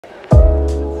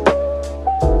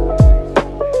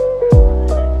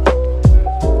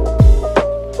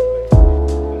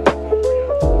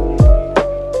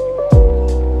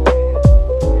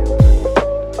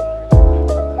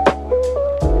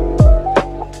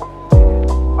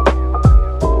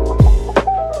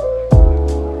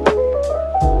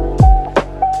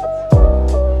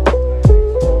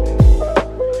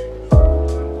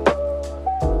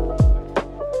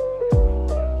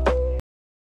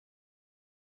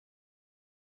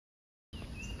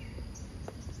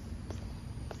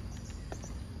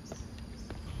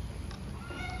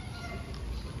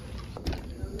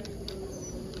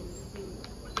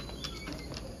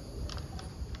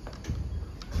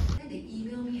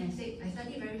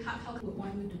how would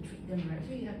want you to treat them, right?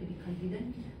 So you have to be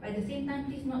confident, but at the same time,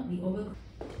 please not be over.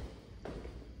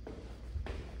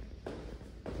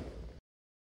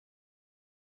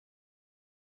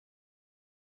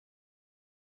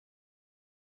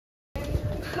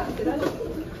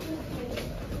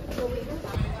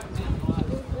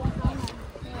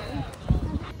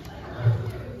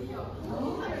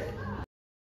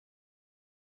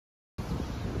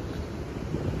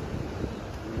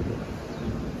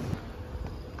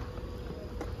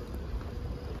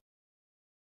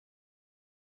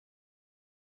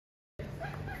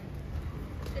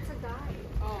 It's a guy.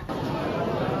 Oh.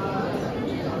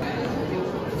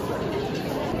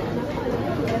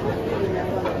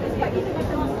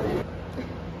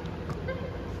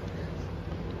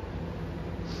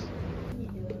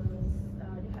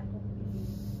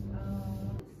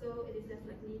 So it is less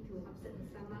likely to upset the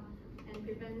stomach and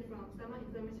prevent from stomach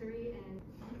inflammatory and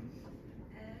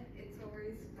It's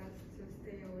always best to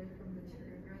stay away from the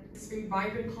children. It's very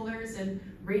vibrant colors and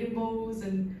rainbows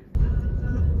and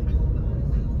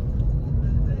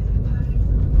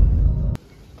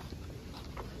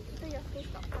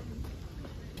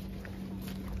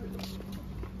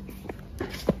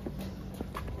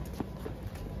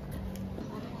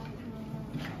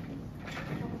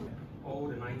all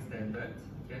the 9 standards.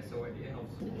 Okay, so at the end of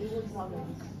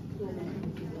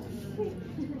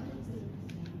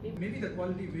maybe the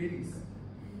quality varies,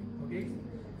 okay,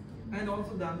 and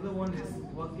also the other one is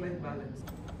work-life balance.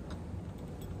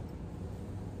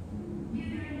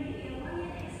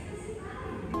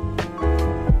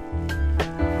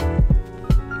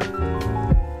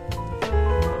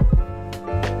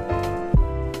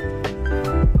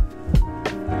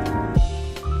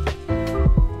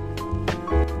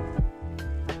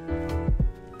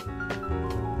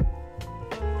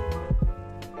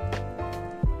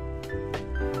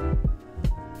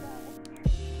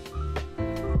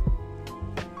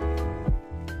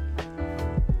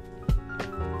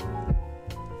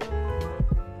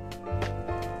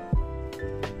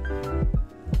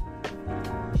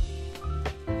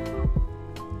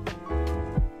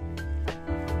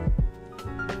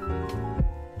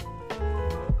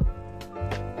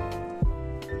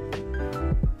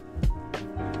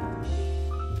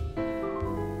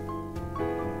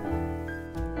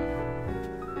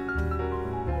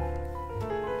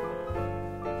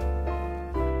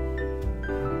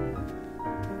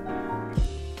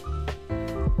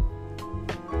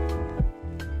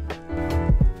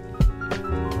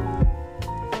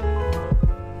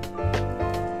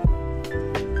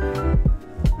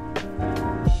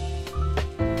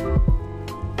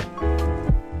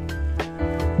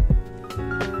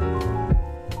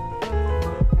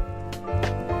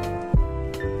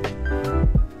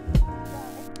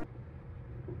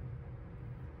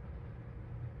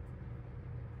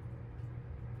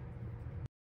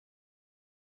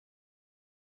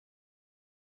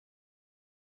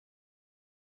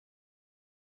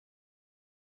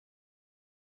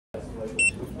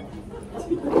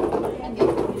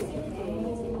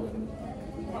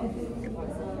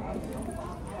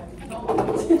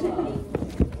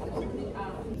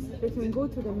 They can go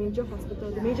to the major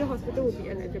hospital. The major hospital will be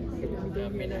at the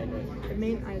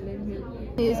main island here.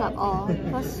 Use up all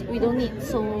because we don't need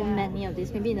so many of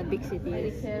these. Maybe in the big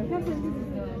cities.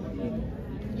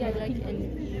 Yeah, like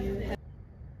in.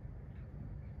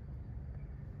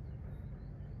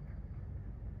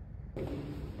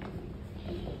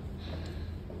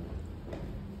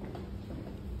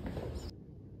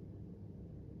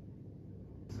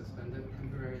 suspended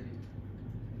temporarily.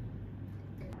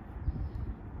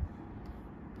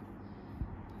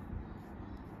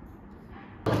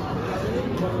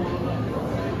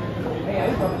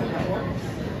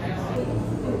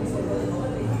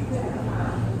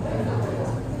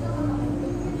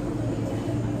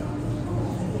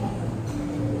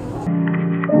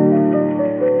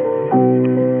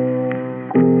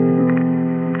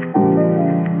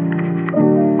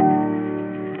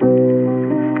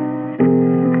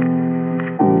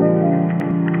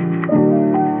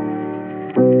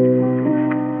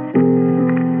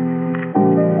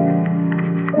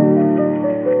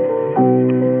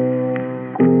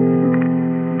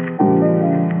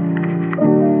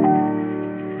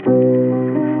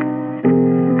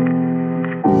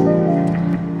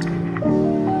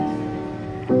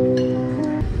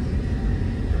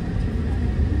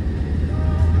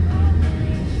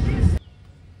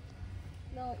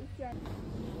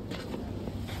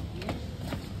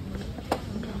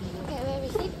 Okay, where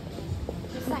is it?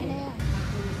 This side there.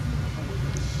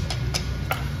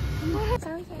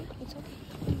 Sorry, it's okay.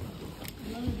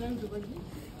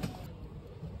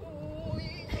 Oh,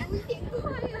 everything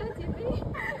quiet.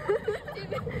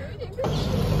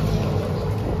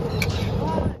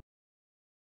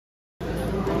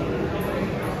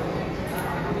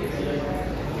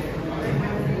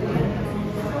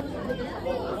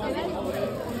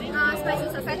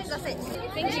 cheese sausage.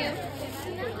 Thank you.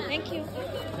 Thank you.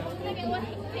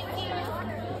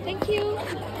 Thank you.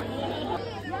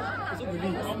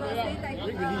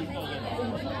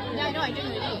 Yeah, I know, I drink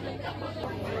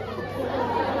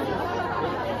already.